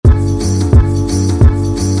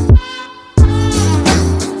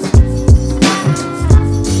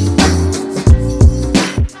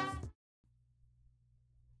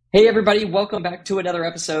Hey, everybody, welcome back to another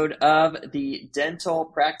episode of the Dental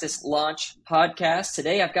Practice Launch Podcast.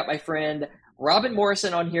 Today, I've got my friend Robin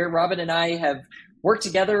Morrison on here. Robin and I have worked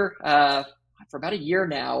together for about a year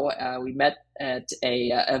now. We met at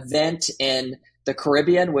a event in the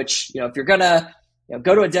Caribbean, which, if you're going to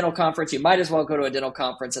go to a dental conference, you might as well go to a dental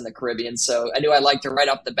conference in the Caribbean. So I knew I liked her right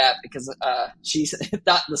off the bat because she's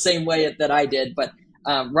not the same way that I did. But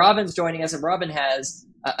Robin's joining us, and Robin has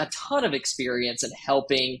a ton of experience in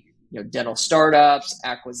helping dental startups,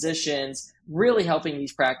 acquisitions, really helping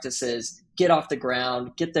these practices get off the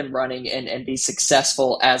ground, get them running, and be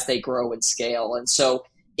successful as they grow and scale. And so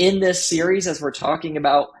in this series, as we're talking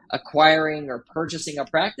about acquiring or purchasing a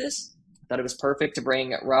practice, I thought it was perfect to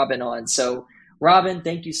bring Robin on. So Robin,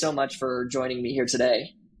 thank you so much for joining me here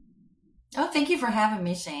today. Oh, thank you for having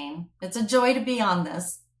me, Shane. It's a joy to be on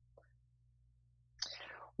this.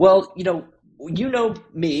 Well,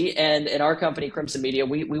 me and in our company, Crimson Media,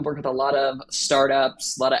 we work with a lot of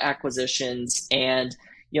startups, a lot of acquisitions, and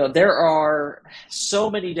there are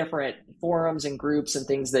so many different forums and groups and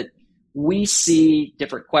things that we see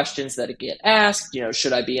different questions that get asked.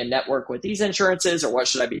 Should I be in network with these insurances, or what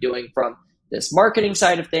should I be doing from this marketing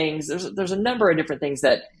side of things? There's a number of different things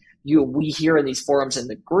that we hear in these forums and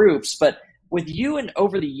the groups, but with you and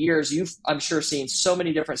over the years, you've, I'm sure, seen so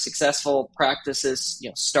many different successful practices,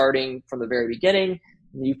 starting from the very beginning.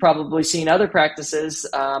 You've probably seen other practices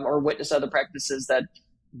or witnessed other practices that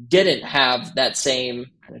didn't have that same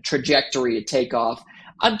kind of trajectory to take off.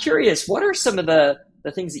 I'm curious, what are some of the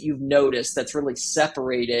things that you've noticed that's really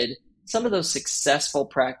separated some of those successful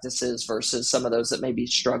practices versus some of those that maybe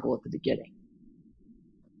struggle at the beginning?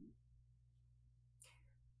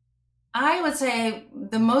 I would say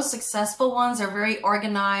the most successful ones are very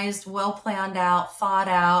organized, well planned out, thought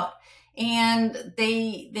out, and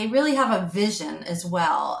they really have a vision as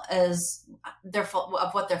well as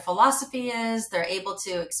of what their philosophy is. They're able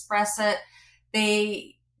to express it.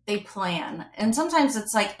 They plan, and sometimes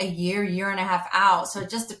it's like a year and a half out. So it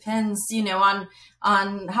just depends,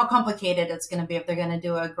 on how complicated it's going to be, if they're going to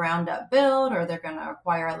do a ground up build or they're going to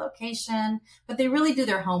acquire a location. But they really do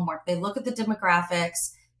their homework. They look at the demographics.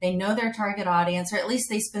 They know their target audience, or at least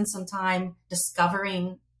they spend some time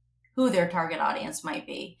discovering who their target audience might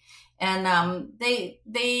be. And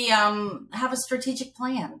they have a strategic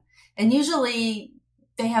plan. And usually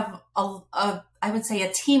they have I would say,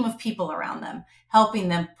 a team of people around them helping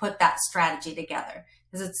them put that strategy together,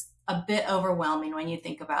 because it's a bit overwhelming when you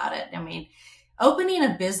think about it. I mean, opening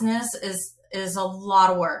a business is a lot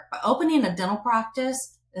of work, but opening a dental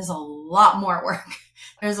practice is a lot more work.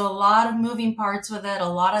 There's a lot of moving parts with it, a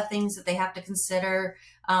lot of things that they have to consider.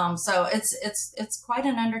 So it's quite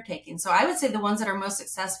an undertaking. So I would say the ones that are most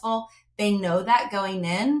successful, they know that going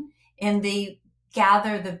in, and they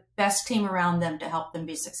gather the best team around them to help them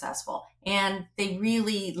be successful. And they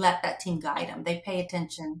really let that team guide them. They pay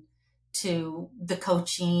attention to the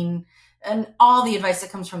coaching and all the advice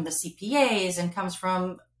that comes from the CPAs and comes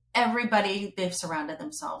from everybody they've surrounded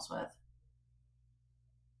themselves with.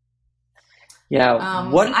 Yeah.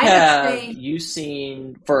 What I would have say, you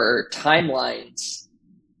seen for timelines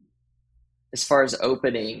as far as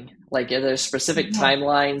opening? Like, are there specific yeah,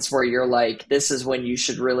 timelines where you're like, this is when you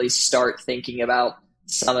should really start thinking about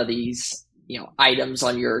some of these, items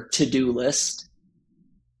on your to-do list?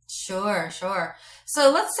 sure.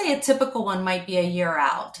 So let's say a typical one might be a year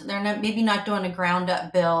out. They're maybe not doing a ground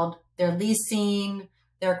up build. They're leasing,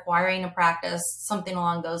 they're acquiring a practice, something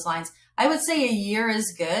along those lines. I would say a year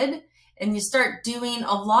is good. And you start doing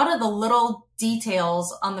a lot of the little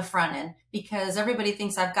details on the front end, because everybody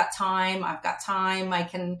thinks I've got time.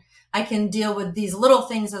 I can deal with these little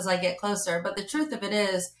things as I get closer. But the truth of it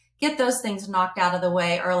is, get those things knocked out of the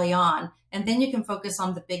way early on. And then you can focus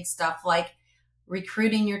on the big stuff, like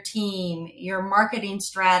recruiting your team, your marketing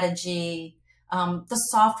strategy, the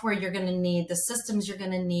software you're going to need, the systems you're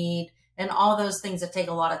going to need, and all those things that take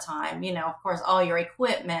a lot of time. Of course, all your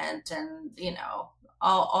equipment and,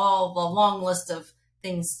 all the long list of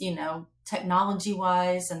things, technology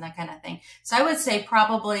wise and that kind of thing. So I would say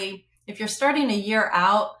probably if you're starting a year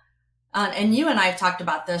out, and you and I have talked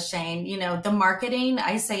about this, Shane, the marketing,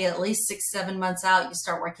 I say at least 6, 7 months out, you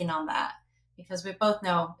start working on that, because we both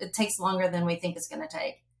know it takes longer than we think it's going to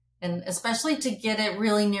take. And especially to get it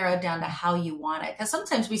really narrowed down to how you want it. Because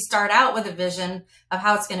sometimes we start out with a vision of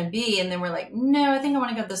how it's going to be, and then we're like, no, I think I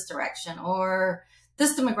want to go this direction, or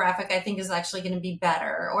this demographic I think is actually going to be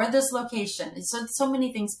better, or this location. So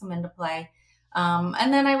many things come into play.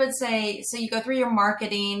 And then I would say, so you go through your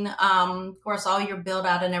marketing, of course, all your build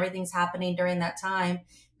out and everything's happening during that time.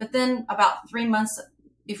 But then about 3 months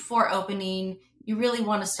before opening, you really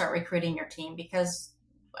want to start recruiting your team, because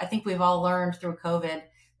I think we've all learned through COVID,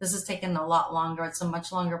 this has taken a lot longer. It's a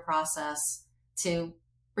much longer process to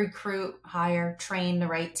recruit, hire, train the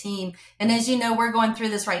right team. And as you know, we're going through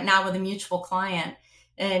this right now with a mutual client.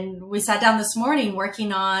 And we sat down this morning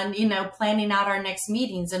working on, planning out our next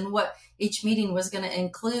meetings and what each meeting was going to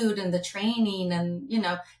include and the training and,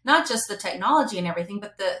 not just the technology and everything,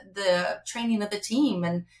 but the training of the team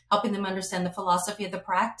and helping them understand the philosophy of the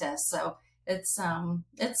practice. So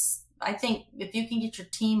I think if you can get your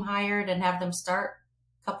team hired and have them start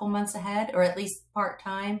a couple months ahead or at least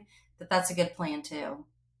part-time, that's a good plan too.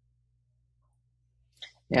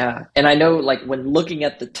 Yeah. And I know like when looking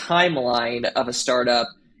at the timeline of a startup,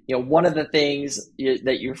 one of the things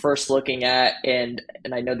that you're first looking at, and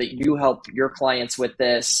I know that you help your clients with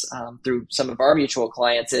this through some of our mutual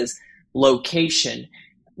clients, is location.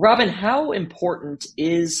 Robin, how important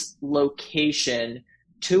is location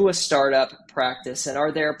to a startup practice? And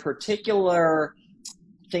are there particular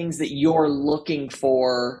things that you're looking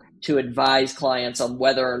for to advise clients on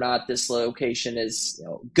whether or not this location is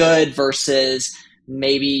good versus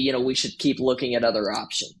maybe, we should keep looking at other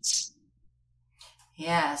options?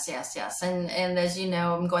 Yes. And as you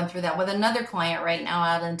know, I'm going through that with another client right now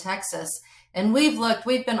out in Texas. And we've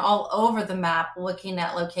been all over the map looking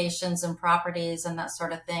at locations and properties and that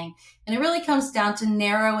sort of thing. And it really comes down to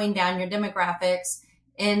narrowing down your demographics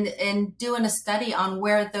and doing a study on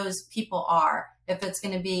where those people are. If it's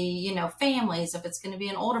going to be, families, if it's going to be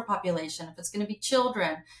an older population, if it's going to be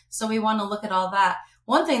children. So we want to look at all that.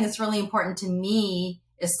 One thing that's really important to me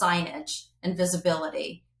is signage and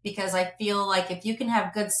visibility, because I feel like if you can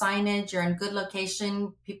have good signage, you're in good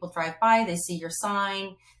location, people drive by, they see your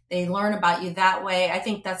sign, they learn about you that way. I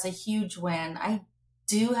think that's a huge win. I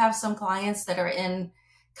do have some clients that are in,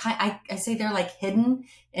 I say they're like hidden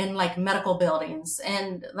in like medical buildings,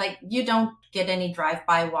 and like you don't get any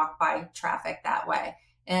drive-by, walk-by traffic that way.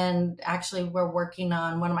 And actually we're working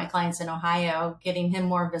on one of my clients in Ohio, getting him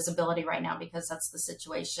more visibility right now because that's the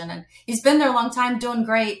situation. And he's been there a long time, doing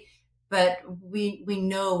great, but we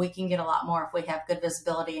know we can get a lot more if we have good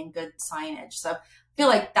visibility and good signage. So I feel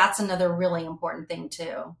like that's another really important thing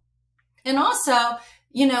too. And also,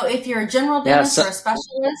 if you're a general dentist or a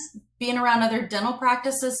specialist, being around other dental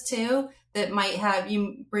practices too, that might have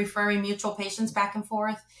you referring mutual patients back and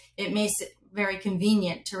forth, it makes it very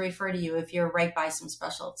convenient to refer to you if you're right by some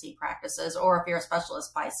specialty practices or if you're a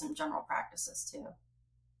specialist by some general practices too.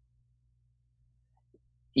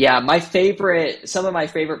 Yeah, some of my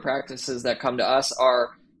favorite practices that come to us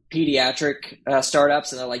are pediatric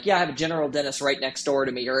startups, and they're like, yeah, I have a general dentist right next door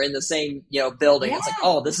to me or in the same, building. Yeah. It's like,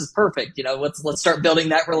 oh, this is perfect. Let's start building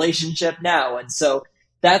that relationship now. And so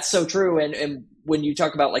that's so true. And when you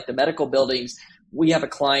talk about like the medical buildings, we have a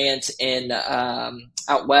client in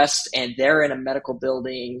out west, and they're in a medical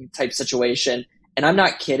building type situation. And I'm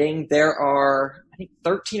not kidding. There are, I think,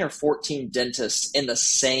 13 or 14 dentists in the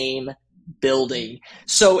same building.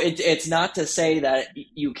 So it's not to say that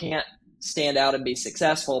you can't stand out and be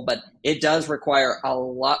successful, but it does require a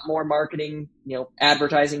lot more marketing,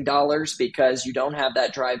 advertising dollars, because you don't have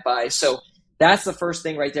that drive-by. So that's the first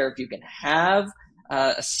thing right there. If you can have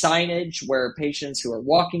a signage where patients who are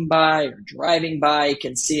walking by or driving by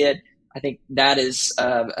can see it, I think that is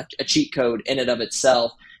a cheat code in and of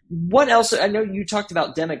itself. What else? I know you talked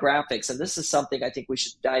about demographics, and this is something I think we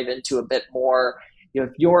should dive into a bit more.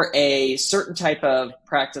 If you're a certain type of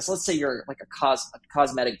practice, let's say you're like a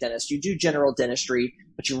cosmetic dentist, you do general dentistry,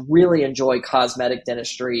 but you really enjoy cosmetic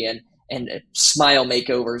dentistry and smile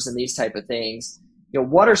makeovers and these type of things.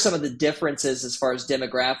 What are some of the differences as far as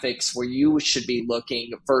demographics where you should be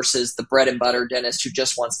looking versus the bread and butter dentist who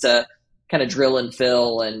just wants to kind of drill and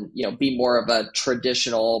fill and, be more of a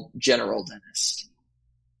traditional general dentist?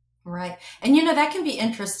 Right. And that can be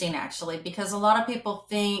interesting actually, because a lot of people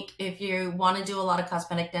think if you want to do a lot of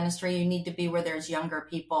cosmetic dentistry, you need to be where there's younger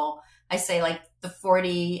people. I say like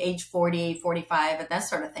age 40, 45 and that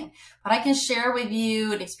sort of thing. But I can share with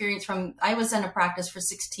you an experience I was in a practice for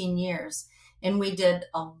 16 years and we did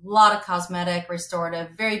a lot of cosmetic,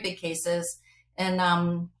 restorative, very big cases.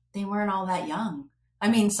 And they weren't all that young.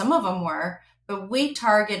 I mean, some of them were. But we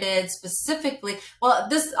targeted specifically,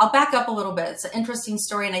 I'll back up a little bit. It's an interesting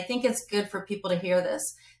story, and I think it's good for people to hear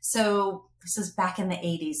this. So this is back in the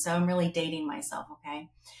 80s, so I'm really dating myself, okay?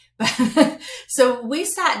 But so we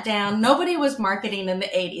sat down. Nobody was marketing in the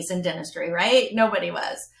 80s in dentistry, right? Nobody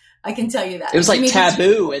was. I can tell you that. It was like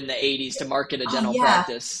taboo in the 80s to market a dental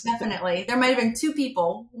practice. Definitely. There might have been two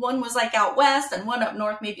people. One was like out west and one up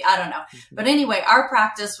north, maybe. I don't know. But anyway, our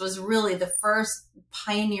practice was really the first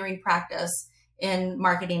pioneering practice in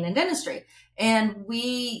marketing and dentistry. And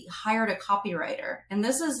we hired a copywriter. And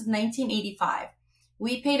this is 1985.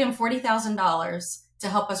 we paid him $40,000 to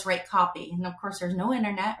help us write copy. And of course, there's no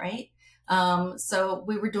internet, right? So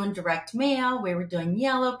we were doing direct mail, we were doing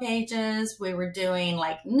yellow pages, we were doing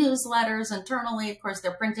like newsletters internally. Of course,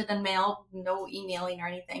 they're printed and mailed, no emailing or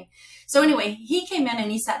anything. So anyway, he came in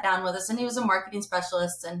and he sat down with us, and he was a marketing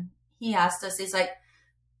specialist, and he asked us, he's like,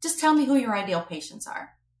 just tell me who your ideal patients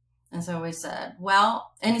are. And so we said,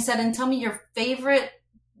 well, and he said, and tell me your favorite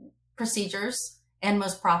procedures and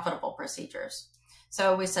most profitable procedures.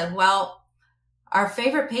 So we said, well, our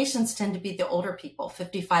favorite patients tend to be the older people,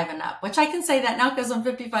 55 and up, which I can say that now because I'm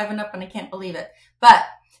 55 and up and I can't believe it. But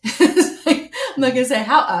I'm not going to say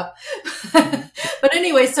how up. But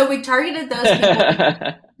anyway, so we targeted those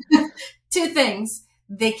people. Two things.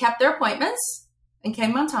 They kept their appointments and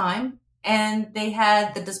came on time, and they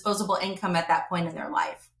had the disposable income at that point in their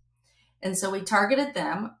life. And so we targeted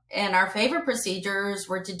them, and our favorite procedures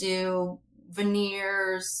were to do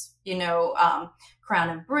veneers, crown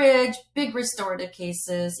and bridge, big restorative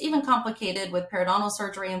cases, even complicated with periodontal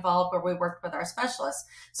surgery involved where we worked with our specialists.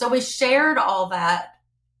 So we shared all that,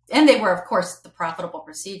 and they were, of course, the profitable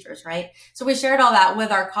procedures, right? So we shared all that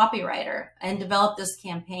with our copywriter and developed this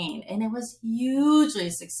campaign, and it was hugely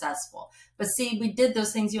successful. But see, we did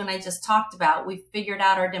those things you and I just talked about. We figured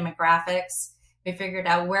out our demographics. We figured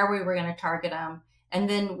out where we were going to target them. And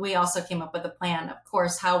then we also came up with a plan, of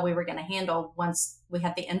course, how we were going to handle once we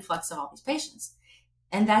had the influx of all these patients.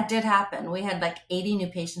 And that did happen. We had like 80 new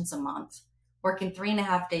patients a month, working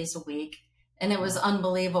 3.5 days a week. And it was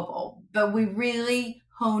unbelievable. But we really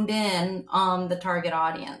honed in on the target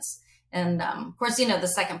audience. And of course, the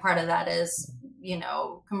second part of that is,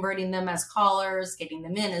 converting them as callers, getting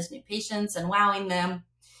them in as new patients and wowing them.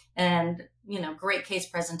 And, great case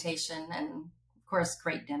presentation and, of course,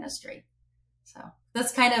 great dentistry. So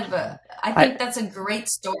that's kind of, I think that's a great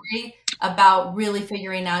story about really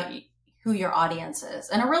figuring out who your audience is,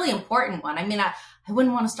 and a really important one. I mean, I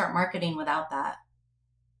wouldn't want to start marketing without that.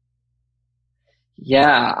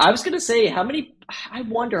 Yeah, I was going to say I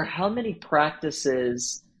wonder how many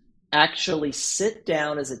practices actually sit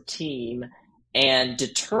down as a team and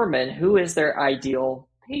determine who is their ideal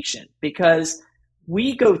patient, because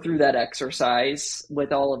we go through that exercise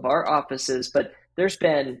with all of our offices, but there's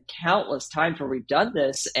been countless times where we've done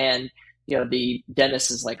this, and the dentist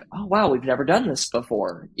is like, oh, wow, we've never done this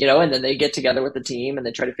before, and then they get together with the team and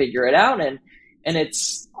they try to figure it out. And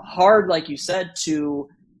it's hard, like you said, to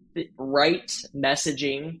write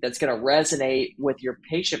messaging that's going to resonate with your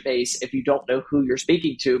patient base if you don't know who you're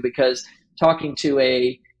speaking to, because talking to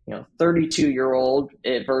a 32-year-old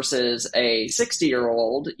versus a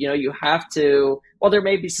 60-year-old, you have to, well, there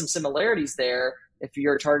may be some similarities there. If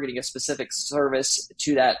you're targeting a specific service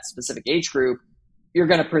to that specific age group, you're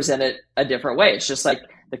going to present it a different way. It's just like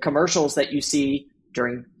the commercials that you see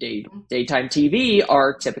during daytime TV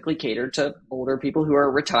are typically catered to older people who are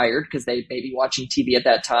retired because they may be watching TV at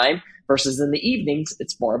that time, versus in the evenings,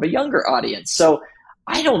 it's more of a younger audience. So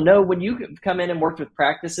I don't know, when you come in and worked with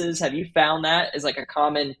practices, have you found that as like a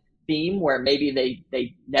common theme where maybe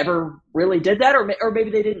they never really did that, or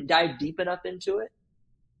maybe they didn't dive deep enough into it?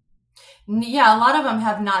 Yeah, a lot of them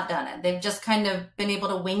have not done it. They've just kind of been able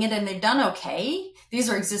to wing it, and they've done okay. These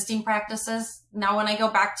are existing practices. Now, when I go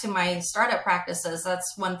back to my startup practices,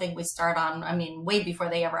 that's one thing we start on. I mean, way before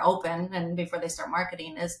they ever open and before they start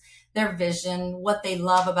marketing, is their vision, what they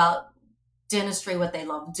love about dentistry, what they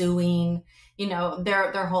love doing,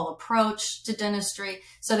 their whole approach to dentistry,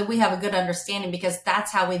 so that we have a good understanding, because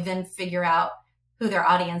that's how we then figure out who their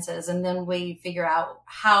audience is. And then we figure out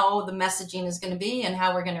how the messaging is going to be and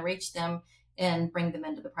how we're going to reach them and bring them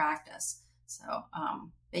into the practice. So,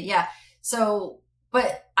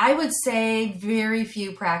 but I would say very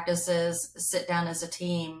few practices sit down as a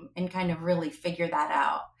team and kind of really figure that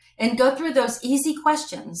out and go through those easy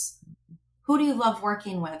questions. Who do you love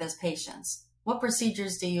working with as patients? What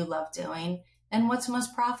procedures do you love doing? And what's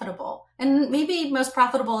most profitable? And maybe most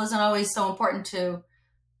profitable isn't always so important to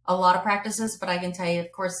a lot of practices, but I can tell you,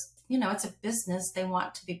 of course, it's a business. They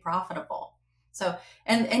want to be profitable. So,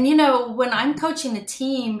 and when I'm coaching a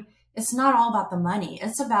team, it's not all about the money.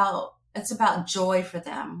 It's about joy for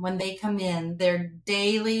them. When they come in, they're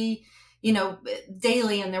daily in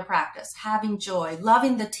their practice, having joy,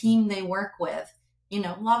 loving the team they work with,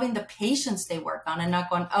 loving the patients they work on, and not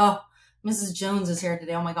going, oh, Mrs. Jones is here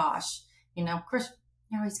today. Oh my gosh. Of course,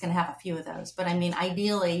 you're always going to have a few of those, but I mean,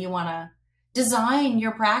 ideally you want to design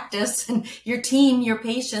your practice and your team, your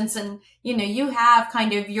patients, and you have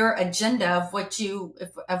kind of your agenda of what you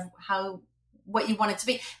want it to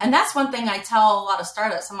be. And that's one thing I tell a lot of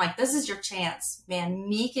startups. I'm like, this is your chance, man.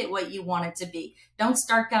 Make it what you want it to be. Don't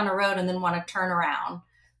start down a road and then want to turn around.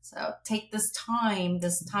 So take this time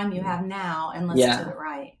you have now, and let's do Yeah. it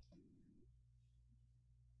right.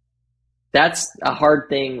 That's a hard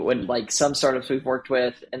thing when like some startups we've worked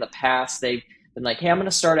with in the past, they've been like, hey, I'm going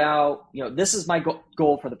to start out, this is my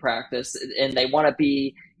goal for the practice. And they want to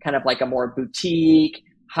be kind of like a more boutique,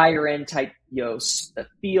 higher end type,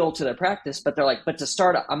 feel to their practice. But they're like, but to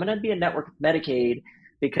start, I'm going to be a network with Medicaid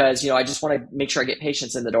because, I just want to make sure I get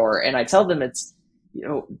patients in the door. And I tell them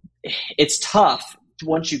it's tough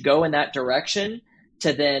once you go in that direction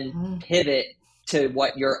to then pivot to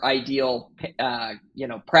what your ideal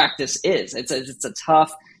practice is. It's a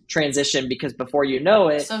tough transition because before you know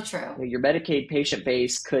it, so true. Your Medicaid patient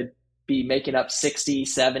base could be making up 60,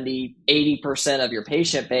 70, 80% of your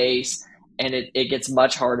patient base, and it gets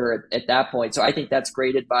much harder at that point. So I think that's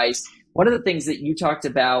great advice. One of the things that you talked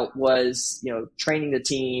about was, training the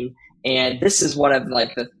team, and this is one of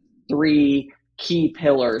like the 3 key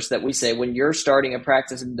pillars that we say when you're starting a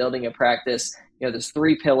practice and building a practice. There's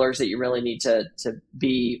 3 pillars that you really need to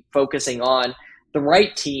be focusing on. The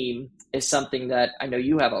right team is something that I know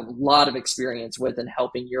you have a lot of experience with in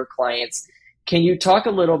helping your clients. Can you talk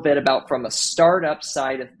a little bit about, from a startup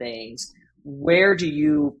side of things, where do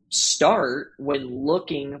you start when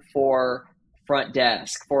looking for front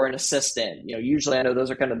desk, for an assistant? Usually I know those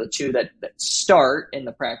are kind of the 2 that start in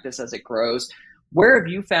the practice as it grows. Where have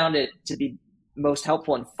you found it to be most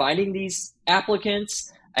helpful in finding these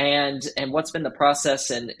applicants? And what's been the process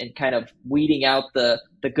and kind of weeding out the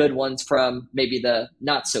good ones from maybe the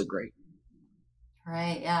not so great?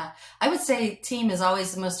 Right. Yeah. I would say team is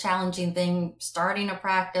always the most challenging thing, starting a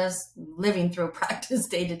practice, living through a practice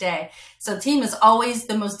day to day. So team is always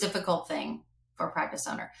the most difficult thing for a practice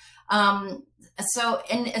owner. And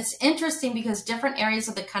it's interesting because different areas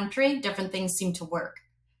of the country, different things seem to work.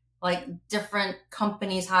 Like different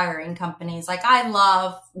companies, hiring companies. Like I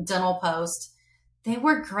love Dental Post. They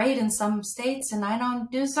work great in some states and I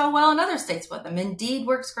don't do so well in other states with them. Indeed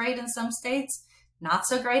works great in some states, not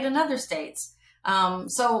so great in other states.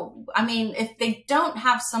 If they don't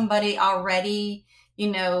have somebody already, a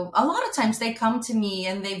lot of times they come to me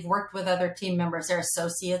and they've worked with other team members, their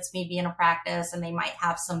associates, maybe in a practice, and they might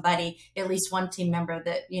have somebody, at least one team member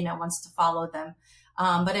that, wants to follow them.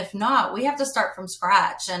 But if not, we have to start from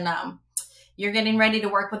scratch. And you're getting ready to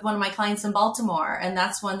work with one of my clients in Baltimore. And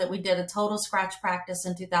that's one that we did a total scratch practice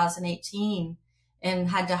in 2018 and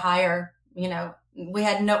had to hire, we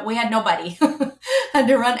had nobody. Had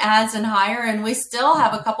to run ads and hire. And we still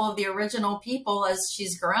have a couple of the original people as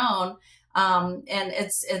she's grown. And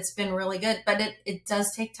it's been really good, but it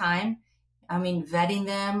does take time. Vetting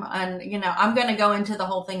them, and, I'm going to go into the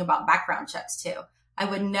whole thing about background checks too. I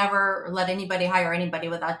would never let anybody hire anybody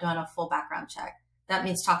without doing a full background check. That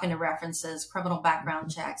means talking to references, criminal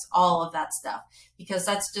background checks, all of that stuff, because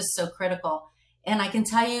that's just so critical. And I can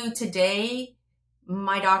tell you today,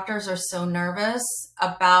 my doctors are so nervous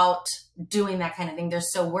about doing that kind of thing. They're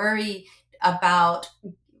so worried about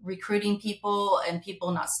recruiting people and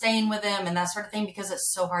people not staying with them and that sort of thing, because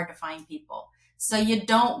it's so hard to find people. So you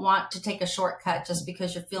don't want to take a shortcut just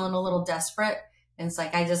because you're feeling a little desperate. And it's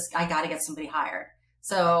like, I got to get somebody hired.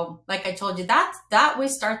 So like I told you, that we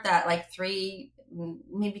start that like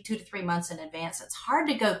maybe 2 to 3 months in advance. It's hard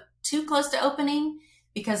to go too close to opening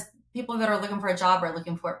because people that are looking for a job are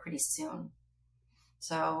looking for it pretty soon.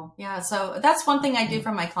 So yeah, so that's one thing I do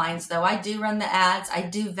for my clients though. I do run the ads, I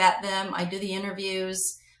do vet them, I do the interviews,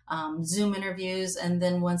 Zoom interviews. And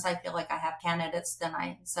then once I feel like I have candidates, then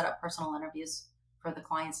I set up personal interviews for the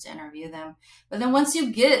clients to interview them. But then once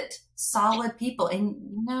you get solid people, and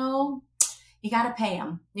you got to pay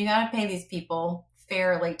them. You got to pay these people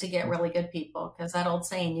fairly to get really good people, because that old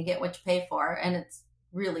saying, you get what you pay for, and it's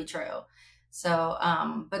really true. So,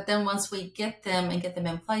 but then once we get them and get them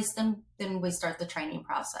in place, then we start the training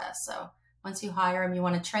process. So once you hire them, you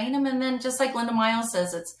want to train them. And then just like Linda Miles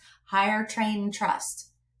says, it's hire, train, and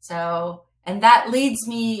trust. So, and that leads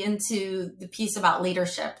me into the piece about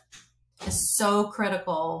leadership. It's so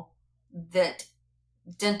critical that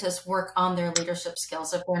dentists work on their leadership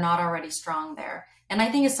skills if they're not already strong there. And I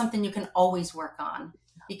think it's something you can always work on,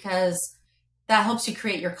 because that helps you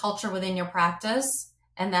create your culture within your practice,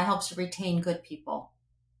 and that helps you retain good people.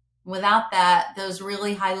 Without that, those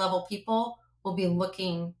really high level people will be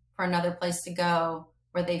looking for another place to go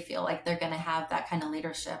where they feel like they're going to have that kind of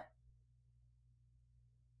leadership.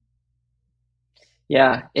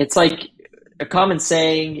 Yeah, it's like a common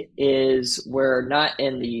saying is, we're not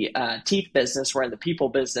in the teeth business, we're in the people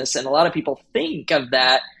business. And a lot of people think of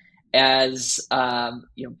that as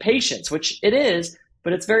patients, which it is,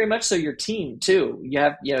 but it's very much so your team too. You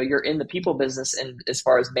have, you're in the people business, and as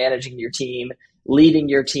far as managing your team, leading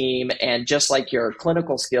your team. And just like your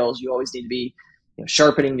clinical skills, you always need to be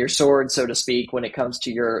sharpening your sword, so to speak, when it comes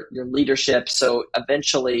to your leadership. So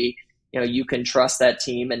eventually, you can trust that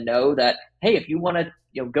team and know that, hey, if you want to,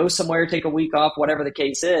 go somewhere, take a week off, whatever the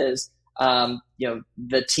case is,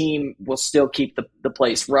 the team will still keep the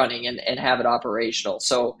place running and have it operational.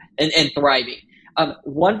 So, and thriving.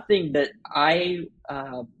 One thing that I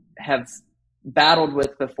have battled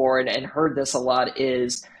with before and heard this a lot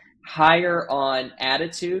is hire on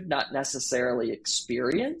attitude, not necessarily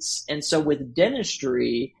experience. And so with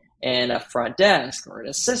dentistry and a front desk or an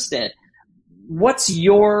assistant, what's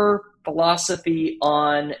your philosophy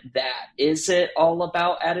on that? Is it all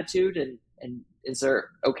about attitude, and is there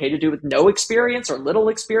okay to do with no experience or little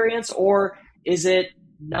experience, or is it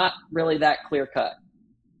not really that clear cut?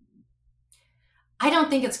 I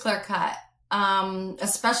don't think it's clear cut.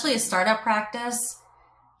 Especially a startup practice,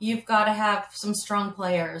 you've got to have some strong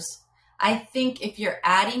players. I think if you're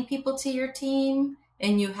adding people to your team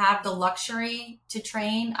and you have the luxury to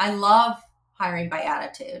train, I love hiring by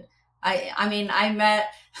attitude. I mean, I met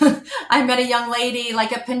a young lady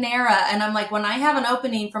like at Panera, and I'm like, when I have an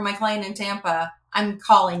opening for my client in Tampa, I'm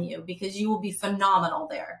calling you because you will be phenomenal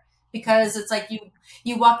there. Because it's like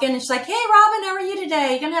you walk in and she's like, hey, Robin, how are you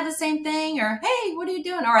today? You gonna have the same thing? Or, hey, what are you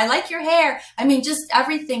doing? Or, I like your hair. I mean, just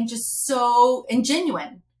everything just so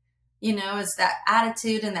genuine, is that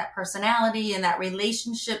attitude and that personality and that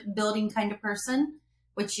relationship building kind of person,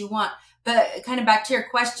 which you want. But kind of back to your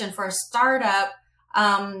question, for a startup,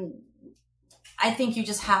 I think you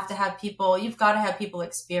just have to have people, you've got to have people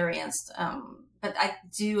experienced. But I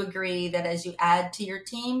do agree that as you add to your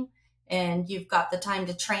team, and you've got the time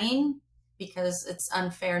to train, because it's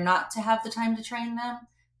unfair not to have the time to train them,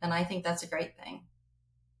 then I think that's a great thing.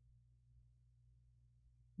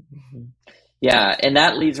 Mm-hmm. Yeah, and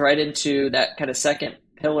that leads right into that kind of second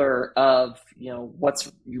pillar of,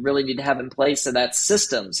 what's you really need to have in place, and that's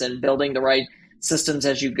systems and building the right systems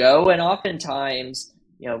as you go. And oftentimes,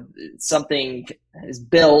 something is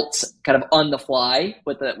built kind of on the fly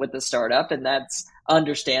with the startup, and that's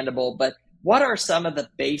understandable. But what are some of the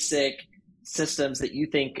basic systems that you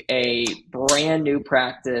think a brand new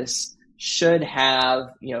practice should have,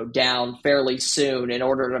 down fairly soon in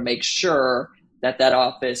order to make sure that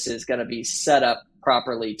office is going to be set up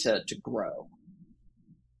properly to grow?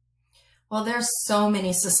 Well, there's so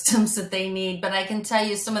many systems that they need, but I can tell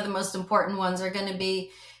you some of the most important ones are going to be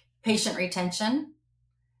patient retention.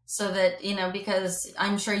 So that, because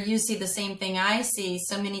I'm sure you see the same thing I see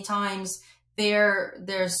so many times,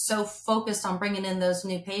 they're so focused on bringing in those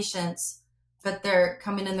new patients, but they're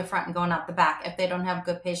coming in the front and going out the back if they don't have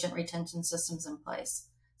good patient retention systems in place.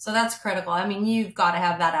 So that's critical. I mean, you've got to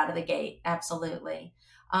have that out of the gate. Absolutely.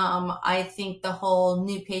 I think the whole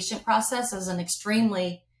new patient process is an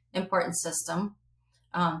extremely important system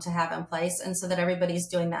to have in place, and so that everybody's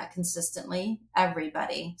doing that consistently.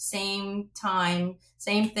 Everybody, same time,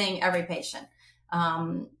 same thing, every patient.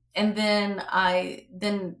 And then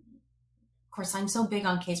of course, I'm so big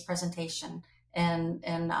on case presentation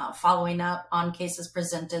and following up on cases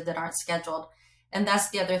presented that aren't scheduled. And that's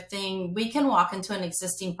the other thing. We can walk into an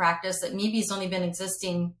existing practice that maybe has only been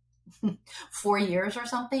existing 4 years or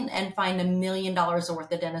something and find $1 million worth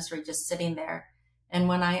of dentistry just sitting there. And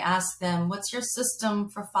when I ask them, what's your system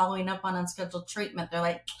for following up on unscheduled treatment? They're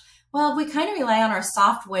like, well, we kind of rely on our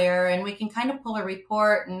software, and we can kind of pull a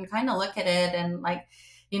report and kind of look at it. And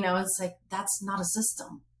it's like, that's not a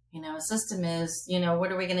system. A system is,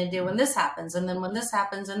 what are we going to do when this happens? And then when this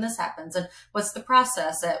happens and this happens, and what's the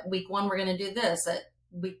process? At week 1, we're going to do this. At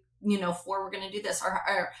week, 4, we're going to do this. Or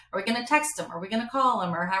are we going to text them? Are we going to call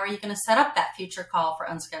them? Or how are you going to set up that future call for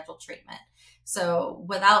unscheduled treatment? So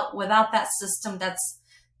without that system,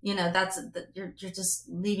 you're just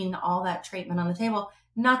leaving all that treatment on the table.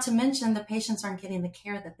 Not to mention the patients aren't getting the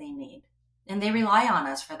care that they need, and they rely on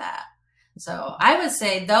us for that. So I would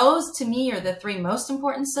say those to me are the 3 most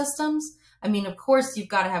important systems. I mean, of course, you've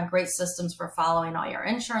got to have great systems for following all your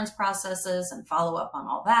insurance processes and follow up on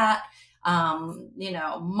all that.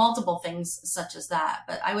 Multiple things such as that.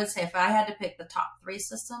 But I would say if I had to pick the top 3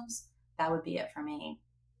 systems, that would be it for me.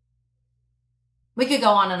 We could go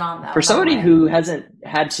on and on, though. For somebody who hasn't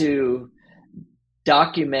had to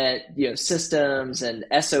document, systems and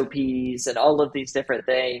SOPs and all of these different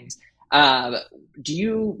things, do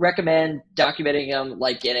you recommend documenting them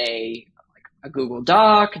like in a Google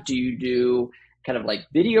Doc? Do you do kind of like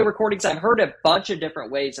video recordings? I've heard a bunch of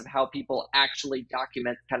different ways of how people actually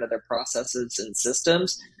document kind of their processes and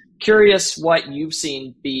systems. Curious what you've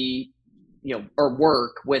seen be, or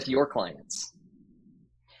work with your clients.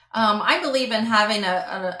 I believe in having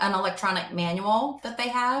an electronic manual that they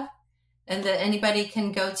have. and that anybody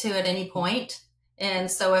can go to at any point. And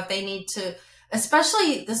so if they need to,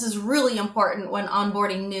 especially this is really important when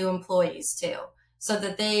onboarding new employees too, so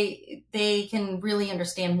that they can really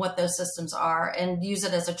understand what those systems are and use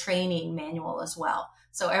it as a training manual as well.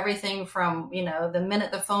 So everything from, the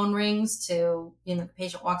minute the phone rings to, the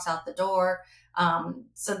patient walks out the door,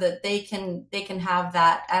 so that they can have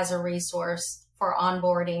that as a resource for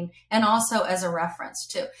onboarding and also as a reference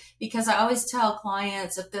too. Because I always tell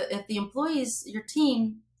clients, if the employees, your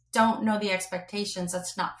team, don't know the expectations,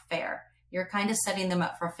 that's not fair. You're kind of setting them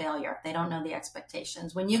up for failure if they don't know the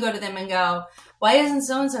expectations. When you go to them and go, why isn't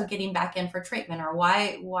so-and-so getting back in for treatment? Or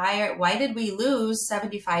why did we lose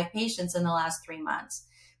 75 patients in the last 3 months?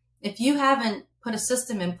 If you haven't put a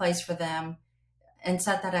system in place for them and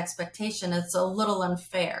set that expectation, it's a little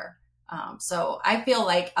unfair. So I feel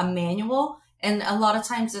like a manual, and a lot of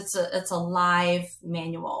times it's a live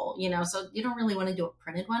manual, so you don't really want to do a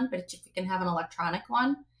printed one, but if you can have an electronic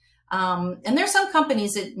one. And there's some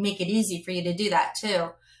companies that make it easy for you to do that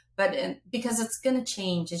too, but because it's going to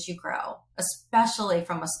change as you grow, especially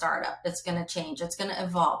from a startup, it's going to change. It's going to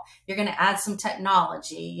evolve. You're going to add some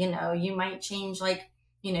technology, you might change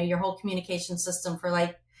your whole communication system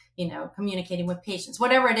for communicating with patients,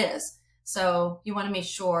 whatever it is. So you want to make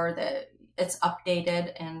sure that it's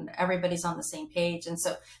updated and everybody's on the same page. And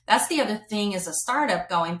so that's the other thing as a startup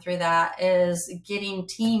going through that is getting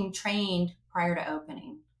team trained prior to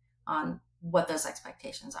opening on what those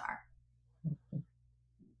expectations are.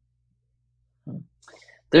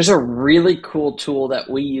 There's a really cool tool that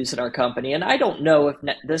we use in our company, and I don't know if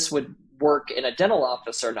this would work in a dental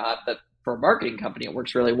office or not, but for a marketing company, it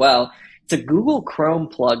works really well. It's a Google Chrome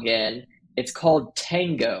plugin. It's called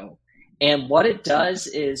Tango. And what it does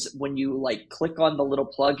is when you click on the little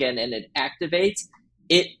plugin and it activates,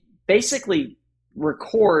 it basically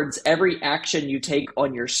records every action you take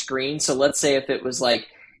on your screen. So let's say if it was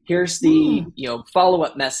here's the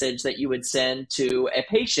follow-up message that you would send to a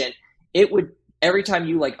patient, it would, every time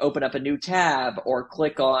you open up a new tab or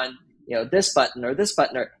click on this button or this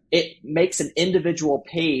button, or it makes an individual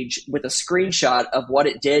page with a screenshot of what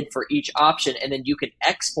it did for each option, and then you can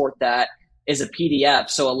export that as a PDF.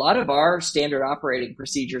 So a lot of our standard operating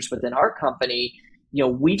procedures within our company,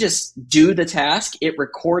 we just do the task, it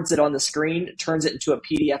records it on the screen, turns it into a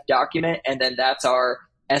PDF document, and then that's our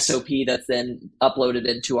SOP that's then uploaded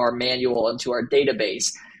into our manual, into our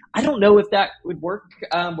database. I don't know if that would work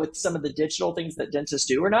with some of the digital things that dentists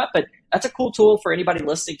do or not, but that's a cool tool for anybody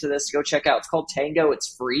listening to this to go check out. It's called Tango.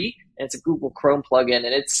 It's free, and it's a Google Chrome plugin, and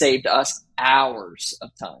it saved us hours of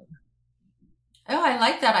time. Oh, I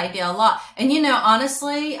like that idea a lot. And,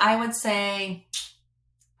 honestly, I would say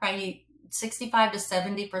probably 65 to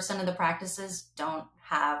 70% of the practices don't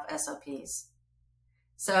have SOPs.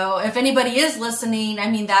 So if anybody is listening,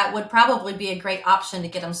 that would probably be a great option to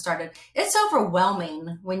get them started. It's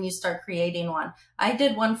overwhelming when you start creating one. I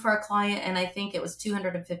did one for a client and I think it was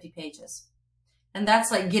 250 pages. And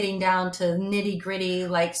that's getting down to nitty gritty,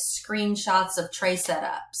 screenshots of tray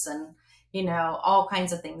setups and, all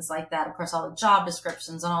kinds of things like that. Of course, all the job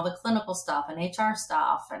descriptions and all the clinical stuff and HR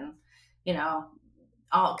stuff and,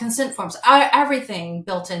 all consent forms, everything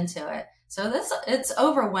built into it. So it's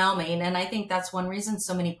overwhelming. And I think that's one reason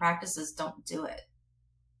so many practices don't do it,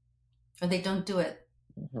 or they don't do it.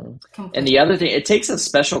 Mm-hmm. And the other thing, it takes a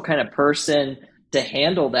special kind of person to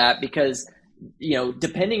handle that because,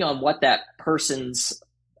 depending on what that person's,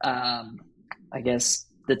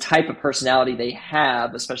 the type of personality they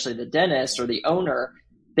have, especially the dentist or the owner,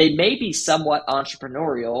 they may be somewhat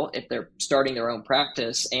entrepreneurial if they're starting their own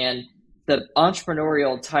practice. And the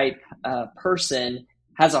entrepreneurial type person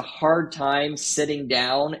has a hard time sitting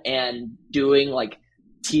down and doing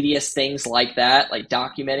tedious things like that, like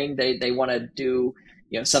documenting. They want to do,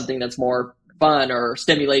 something that's more fun or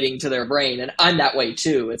stimulating to their brain. And I'm that way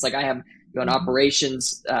too. It's I have an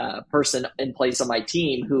operations person in place on my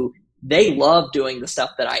team who they love doing the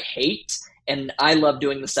stuff that I hate, and I love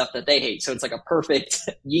doing the stuff that they hate. So it's a perfect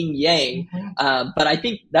yin yang. Mm-hmm. But I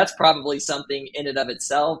think that's probably something in and of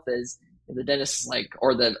itself is the dentist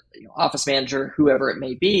or the office manager, whoever it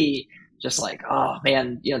may be, just oh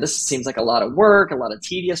man, this seems like a lot of work, a lot of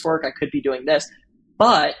tedious work. I could be doing this.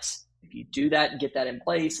 But if you do that and get that in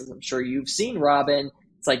place, as I'm sure you've seen, Robin,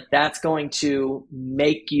 it's that's going to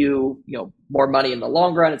make you, more money in the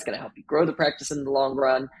long run. It's going to help you grow the practice in the long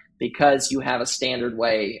run because you have a standard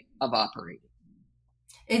way of operating.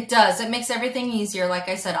 It does. It makes everything easier. Like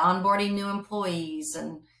I said, onboarding new employees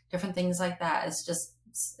and different things like that. It's just,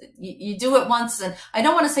 you do it once, and I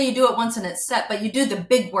don't want to say you do it once and it's set, but you do the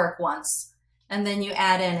big work once, and then you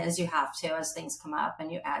add in as you have to, as things come up,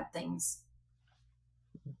 and you add things.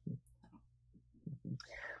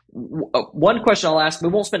 One question I'll ask, we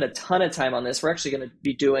won't spend a ton of time on this. We're actually going to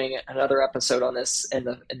be doing another episode on this in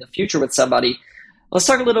the future with somebody. Let's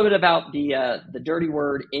talk a little bit about the dirty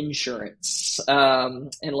word insurance,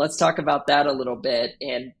 and let's talk about that a little bit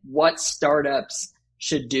and what startups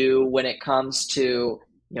should do when it comes to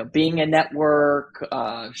being a network.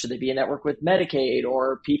 Should they be a network with Medicaid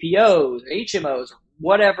or PPOs, HMOs,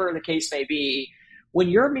 whatever the case may be? When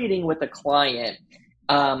you're meeting with a client,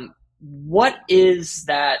 what is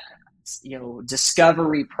that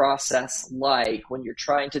discovery process like when you're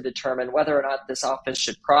trying to determine whether or not this office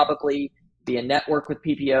should probably be a network with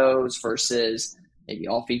PPOs versus maybe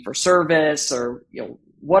all fee for service, or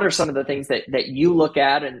what are some of the things that you look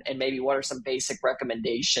at, and maybe what are some basic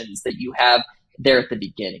recommendations that you have there at the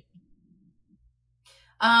beginning?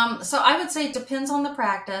 So I would say it depends on the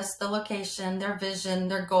practice, the location, their vision,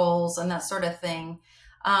 their goals, and that sort of thing.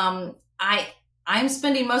 I'm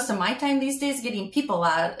spending most of my time these days getting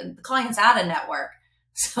clients out of network.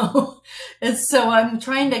 So I'm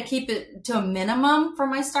trying to keep it to a minimum for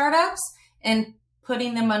my startups and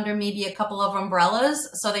putting them under maybe a couple of umbrellas.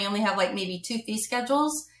 So they only have like maybe 2 fee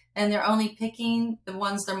schedules, and they're only picking the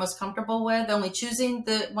ones they're most comfortable with, only choosing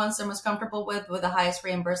the ones they're most comfortable with the highest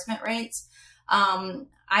reimbursement rates.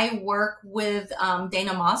 I work with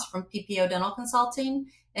Dana Moss from PPO Dental Consulting,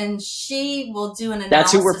 and she will do an analysis.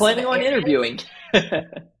 That's who we're planning on interviewing.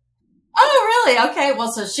 Oh, really? Okay.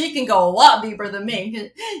 Well, so she can go a lot deeper than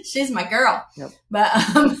me. She's my girl. Yep. But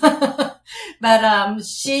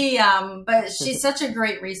she's such a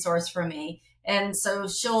great resource for me. And so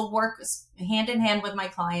she'll work hand in hand with my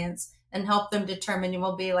clients and help them determine. And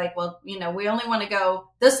we'll be like, well, we only want to go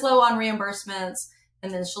this low on reimbursements.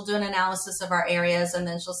 And then she'll do an analysis of our areas. And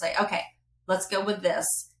then she'll say, okay, let's go with this.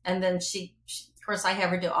 And then she of course, I have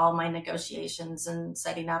her do all my negotiations and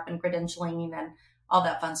setting up and credentialing and all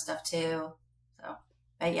that fun stuff too. So,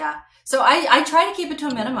 but yeah. So I try to keep it to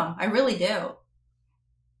a minimum. I really do.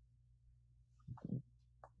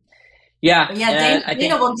 Yeah. But yeah,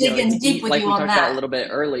 Dana will dig in deep with like you we on talked that. about a little bit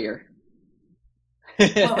earlier.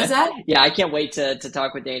 What was that? Yeah, I can't wait to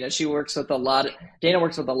talk with Dana. Dana works with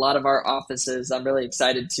a lot of our offices. I'm really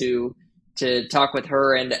excited to talk with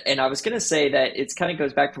her. And I was going to say that it's kind of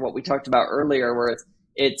goes back to what we talked about earlier, where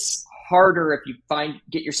it's harder if you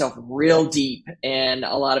get yourself real deep in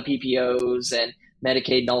a lot of PPOs and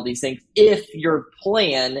Medicaid and all these things, if your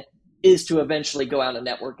plan is to eventually go out and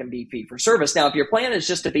network and be fee for service. Now, if your plan is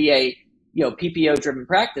just to be a PPO driven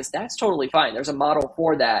practice, that's totally fine. There's a model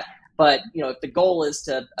for that. But if the goal is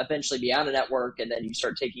to eventually be on a network and then you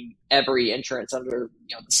start taking every insurance under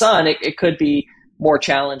the sun, it could be more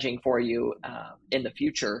challenging for you in the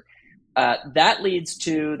future. That leads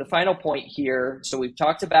to the final point here. So we've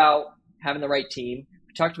talked about having the right team.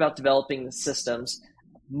 We talked about developing the systems.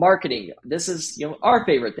 Marketing. This is our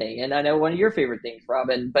favorite thing, and I know one of your favorite things,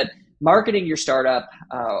 Robin. But marketing your startup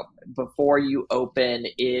before you open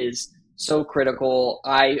is so critical.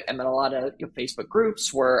 I am in a lot of Facebook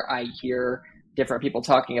groups where I hear different people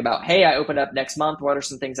talking about, hey, I opened up next month. What are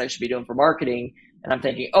some things I should be doing for marketing? And I'm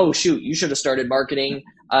thinking, oh, shoot, you should have started marketing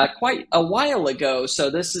quite a while ago.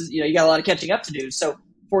 So this is, you got a lot of catching up to do. So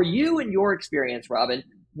for you and your experience, Robin,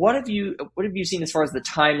 what have you seen as far as the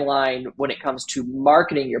timeline when it comes to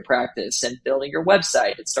marketing your practice and building your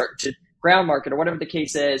website and starting to ground market or whatever the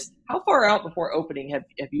case is? How far out before opening have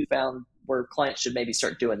you found where clients should maybe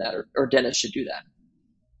start doing that, or dentists should do that?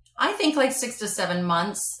 I think like 6 to 7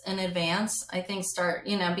 months in advance. I think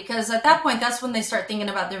because at that point, that's when they start thinking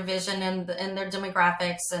about their vision and their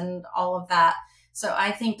demographics and all of that. So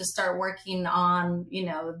I think to start working on,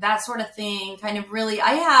 that sort of thing, kind of really,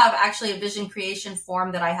 I have actually a vision creation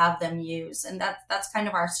form that I have them use. And that's kind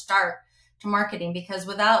of our start to marketing, because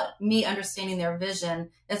without me understanding their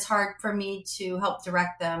vision, it's hard for me to help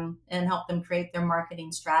direct them and help them create their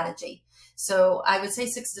marketing strategy. So I would say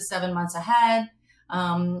 6 to 7 months ahead.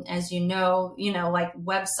 As like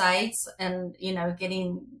websites and,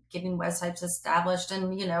 getting websites established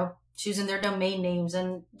and, choosing their domain names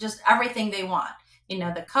and just everything they want,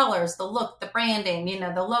 the colors, the look, the branding,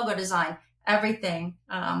 the logo design, everything.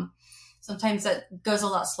 Sometimes that goes a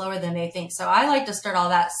lot slower than they think. So I like to start all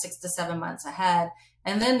that 6 to 7 months ahead.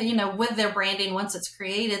 And then, with their branding, once it's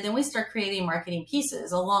created, then we start creating marketing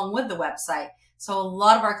pieces along with the website. So a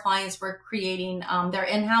lot of our clients were creating their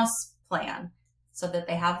in-house plan, so that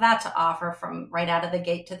they have that to offer from right out of the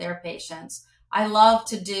gate to their patients. I love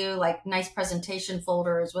to do like nice presentation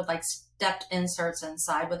folders with like stepped inserts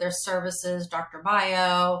inside with their services, Dr.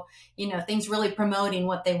 Bio, things really promoting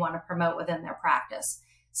what they want to promote within their practice.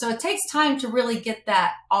 So it takes time to really get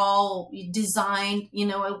that all designed.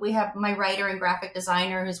 We have my writer and graphic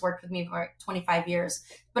designer who's worked with me for 25 years,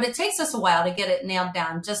 but it takes us a while to get it nailed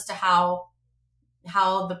down just to how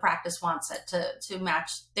the practice wants it to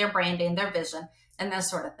match their branding, their vision, and that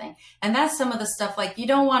sort of thing. And that's some of the stuff, like, you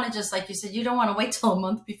don't want to just, like you said, you don't want to wait till a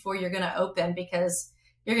month before you're going to open, because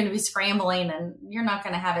you're going to be scrambling and you're not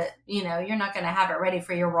going to have it, you're not going to have it ready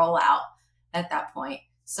for your rollout at that point.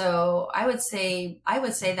 So I would say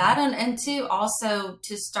that, and to also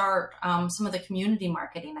to start some of the community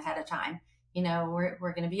marketing ahead of time.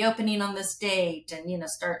 We're going to be opening on this date, and,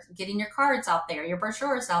 start getting your cards out there, your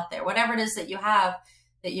brochures out there, whatever it is that you have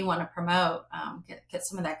that you want to promote, get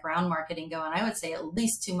some of that ground marketing going. I would say at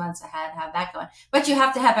least 2 months ahead, have that going, but you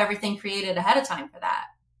have to have everything created ahead of time for that,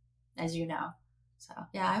 as you know. So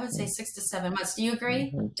yeah, I would say 6 to 7 months. Do you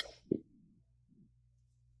agree? Mm-hmm.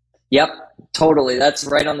 Yep, totally. That's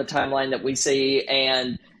right on the timeline that we see.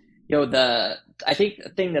 And, I think the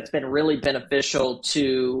thing that's been really beneficial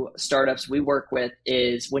to startups we work with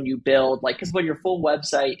is when you build, because when your full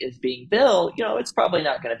website is being built, it's probably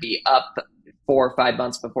not going to be up 4 or 5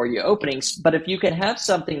 months before your openings. But if you can have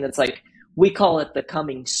something that's like, we call it the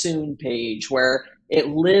coming soon page, where it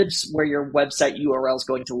lives where your website URL is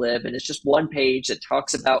going to live. And it's just one page that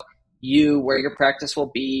talks about you, where your practice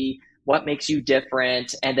will be, what makes you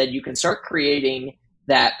different. And then you can start creating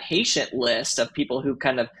that patient list of people who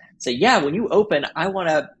kind of say, yeah, when you open, I want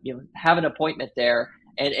to have an appointment there.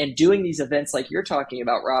 And doing these events like you're talking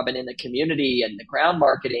about, Robin, in the community and the ground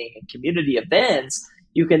marketing and community events,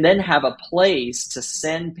 you can then have a place to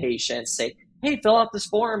send patients, say, hey, fill out this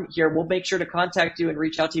form here. We'll make sure to contact you and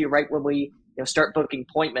reach out to you right when we start booking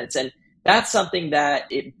appointments. And that's something that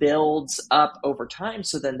it builds up over time.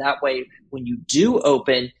 So then that way, when you do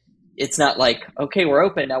open, it's not like, okay, we're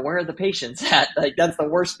open now, where are the patients at? Like, that's the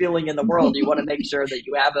worst feeling in the world. You want to make sure that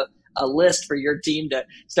you have a list for your team to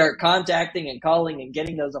start contacting and calling and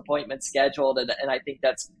getting those appointments scheduled. And I think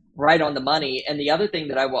that's right on the money. And the other thing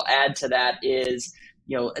that I will add to that is,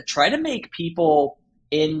 try to make people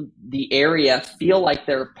in the area feel like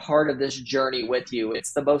they're part of this journey with you.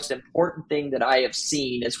 It's the most important thing that I have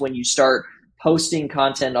seen is when you start posting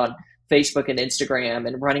content on Facebook and Instagram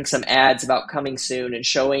and running some ads about coming soon and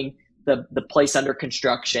showing the place under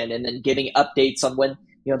construction, and then giving updates on when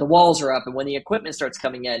the walls are up and when the equipment starts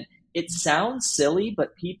coming in. It sounds silly,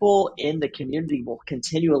 but people in the community will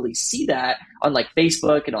continually see that on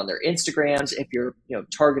Facebook and on their Instagrams if you're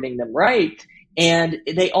targeting them right. And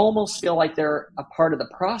they almost feel like they're a part of the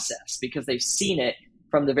process because they've seen it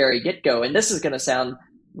from the very get-go. And this is going to sound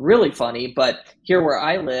really funny, but here where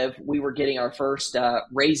I live, we were getting our first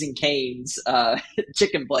Raising Cane's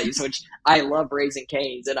chicken place, which I love Raising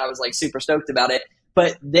Cane's, and I was super stoked about it.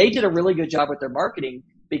 But they did a really good job with their marketing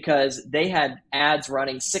because they had ads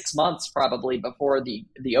running 6 months probably before the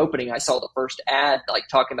opening. I saw the first ad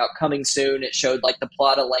talking about coming soon. It showed the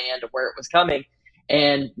plot of land of where it was coming.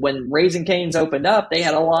 And when Raising Cane's opened up, they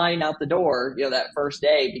had a line out the door, that first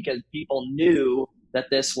day, because people knew that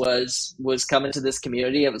this was coming to this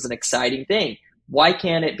community. It was an exciting thing. Why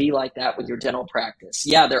can't it be like that with your dental practice?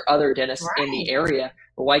 Yeah, there are other dentists in the area,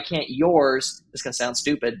 but why can't yours, this is going to sound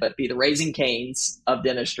stupid, but be the Raising Cane's of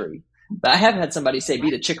dentistry? But I have had somebody say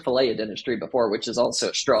be the Chick-fil-A of dentistry before, which is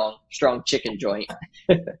also a strong chicken joint.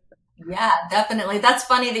 Yeah, definitely. That's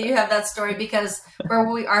funny that you have that story, because where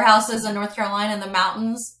our house is in North Carolina in the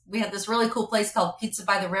mountains, we have this really cool place called Pizza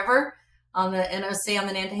by the River on the NOC on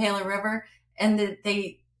the Nantahala River. And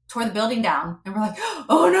they tore the building down, and we're like,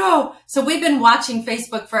 oh no. So we've been watching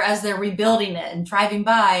Facebook as they're rebuilding it and driving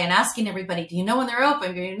by and asking everybody, do you know when they're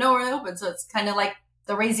open? Do you know when they're open? So it's kind of like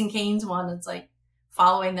the Raising Cane's one. It's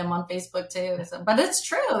following them on Facebook too. So, but it's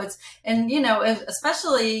true.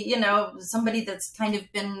 Especially, somebody that's kind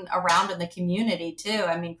of been around in the community too.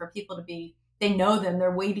 I mean, for people they know them,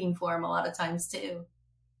 they're waiting for them a lot of times too.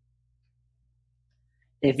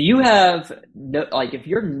 If you have if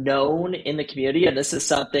you're known in the community, and this is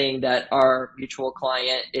something that our mutual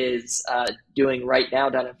client is doing right now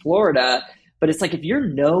down in Florida, but it's if you're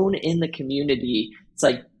known in the community, it's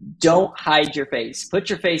don't hide your face.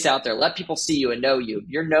 Put your face out there. Let people see you and know you. If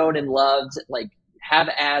you're known and loved, have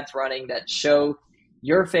ads running that show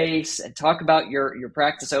your face and talk about your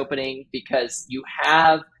practice opening, because you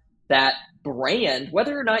have that brand.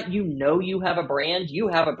 Whether or not you have a brand, you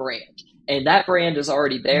have a brand. And that brand is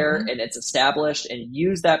already there and it's established, and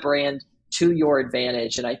use that brand to your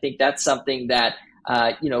advantage. And I think that's something that,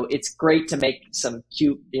 it's great to make some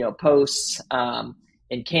cute, posts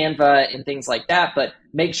in Canva and things like that, but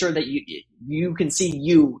make sure that you can see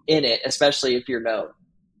you in it, especially if you're known.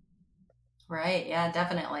 Right. Yeah,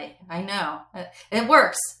 definitely. I know. It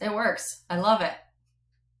works. It works. I love it.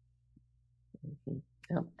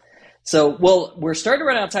 Yeah. So, well, we're starting to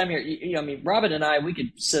run out of time here. I mean, Robin and I, we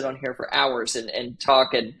could sit on here for hours and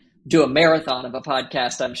talk and do a marathon of a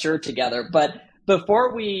podcast, I'm sure, together. But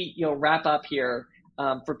before we, wrap up here,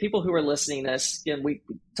 for people who are listening to this, we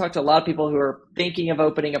talked to a lot of people who are thinking of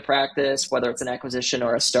opening a practice, whether it's an acquisition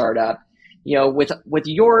or a startup. With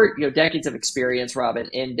your decades of experience, Robin,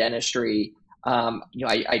 in dentistry,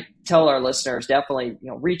 I tell our listeners definitely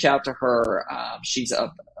reach out to her. She's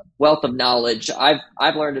a wealth of knowledge.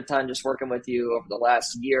 I've learned a ton just working with you over the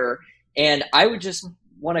last year, and I would just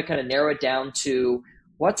want to kind of narrow it down to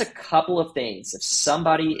what's a couple of things if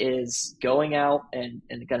somebody is going out and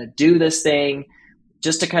going to do this thing.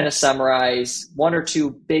 Just to kind of summarize, one or two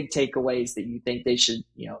big takeaways that you think they should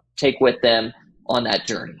take with them on that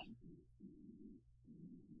journey.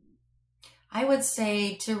 I would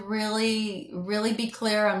say to really, really be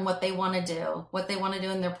clear on what they want to do,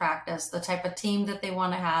 in their practice, the type of team that they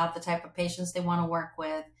want to have, the type of patients they want to work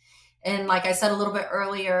with. And like I said a little bit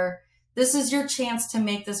earlier, this is your chance to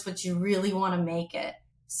make this what you really want to make it.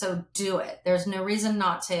 So do it. There's no reason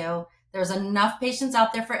not to. There's enough patients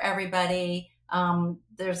out there for everybody.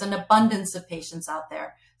 There's an abundance of patients out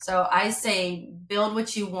there. So I say build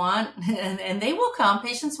what you want and they will come.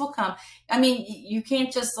 Patients will come. I mean, you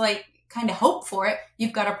can't just kind of hope for it.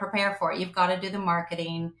 You've got to prepare for it. You've got to do the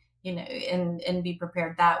marketing, and be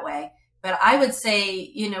prepared that way. But I would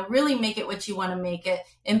say, really make it what you want to make it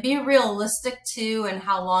and be realistic too, and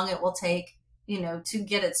how long it will take, to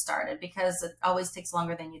get it started, because it always takes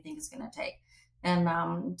longer than you think it's going to take.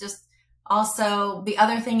 And just also the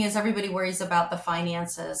other thing is everybody worries about the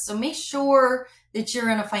finances. So make sure that you're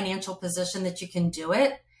in a financial position that you can do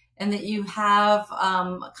it, and that you have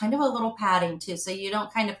kind of a little padding too, so you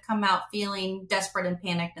don't kind of come out feeling desperate and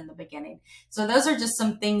panicked in the beginning. So those are just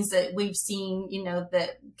some things that we've seen,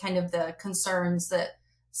 that kind of the concerns that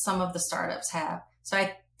some of the startups have. So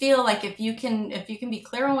I feel like if you can be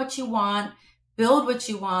clear on what you want, build what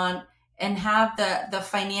you want, and have the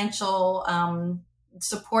financial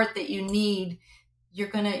support that you need, you're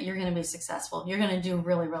gonna be successful. You're gonna do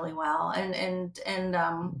really, really well. And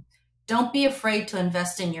don't be afraid to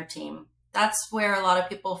invest in your team. That's where a lot of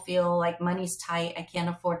people feel like money's tight. I can't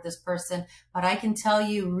afford this person. But I can tell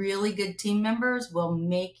you, really good team members will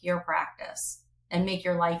make your practice and make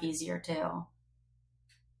your life easier too.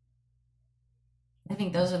 I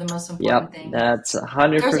think those are the most important things. That's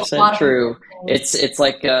 100% true. It's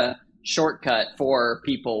like a shortcut for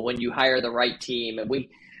people when you hire the right team. And we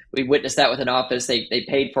witnessed that with an office. They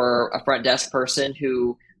paid for a front desk person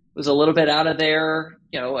who was a little bit out of their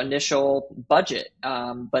initial budget,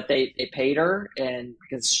 but they paid her, and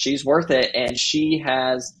because she's worth it, and she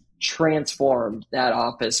has transformed that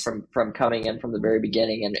office from coming in from the very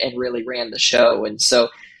beginning and really ran the show. And so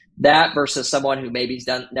that versus someone who maybe's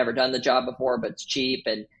never done the job before, but it's cheap,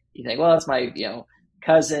 and you think, well, it's my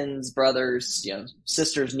cousin's brother's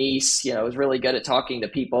sister's niece is really good at talking to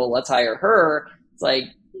people, let's hire her. It's like,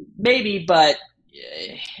 maybe, but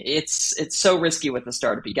it's so risky with the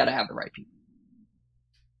startup. You got to have the right people.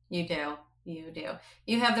 You do.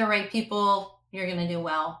 You have the right people, you're going to do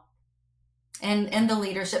well. And the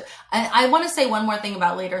leadership. I want to say one more thing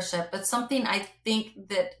about leadership. It's something I think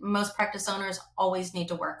that most practice owners always need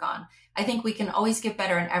to work on. I think we can always get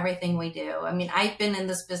better in everything we do. I mean, I've been in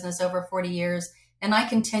this business over 40 years, and I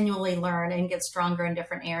continually learn and get stronger in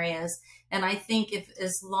different areas. And I think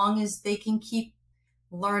as long as they can keep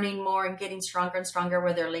learning more and getting stronger and stronger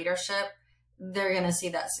with their leadership, they're going to see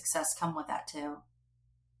that success come with that too.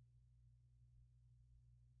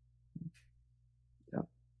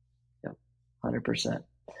 Yep. 100%.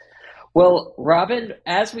 Well, Robin,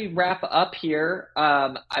 as we wrap up here,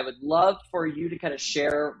 I would love for you to kind of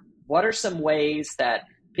share what are some ways that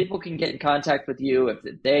people can get in contact with you if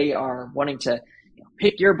they are wanting to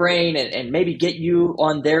pick your brain and maybe get you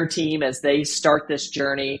on their team as they start this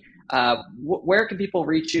journey. Where can people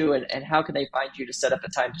reach you, and how can they find you to set up a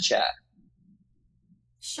time to chat?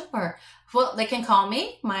 Sure. Well, they can call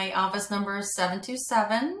me. My office number is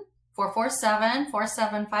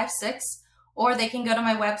 727-447-4756, or they can go to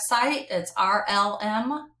my website. It's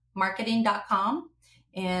rlmmarketing.com,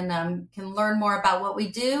 and can learn more about what we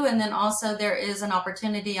do. And then also there is an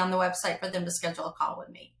opportunity on the website for them to schedule a call with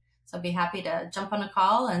me. So I'd be happy to jump on a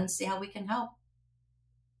call and see how we can help.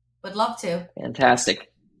 Would love to. Fantastic.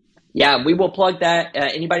 Yeah, we will plug that.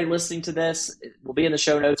 Anybody listening to this, it will be in the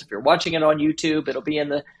show notes. If you're watching it on YouTube, it'll be in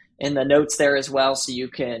the notes there as well, so you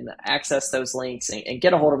can access those links and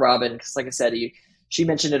get a hold of Robin. Because like I said, she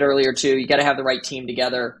mentioned it earlier too, you got to have the right team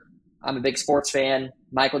together. I'm a big sports fan.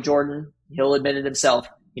 Michael Jordan, he'll admit it himself.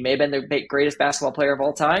 He may have been the greatest basketball player of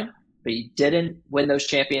all time, but he didn't win those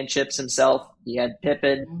championships himself. He had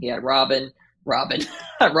Pippen, he had Rodman. Rodman.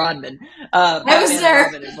 I was there.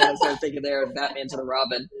 Robin is what I started thinking there, Batman to the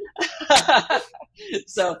Robin.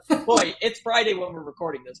 So, boy, it's Friday when we're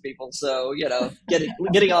recording this, people. So,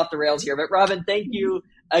 getting off the rails here. But, Robin, thank you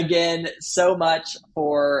again so much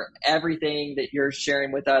for everything that you're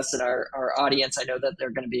sharing with us and our audience. I know that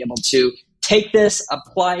they're going to be able to take this,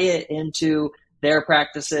 apply it into their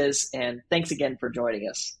practices. And thanks again for joining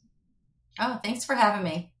us. Oh, thanks for having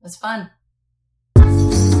me. It was fun.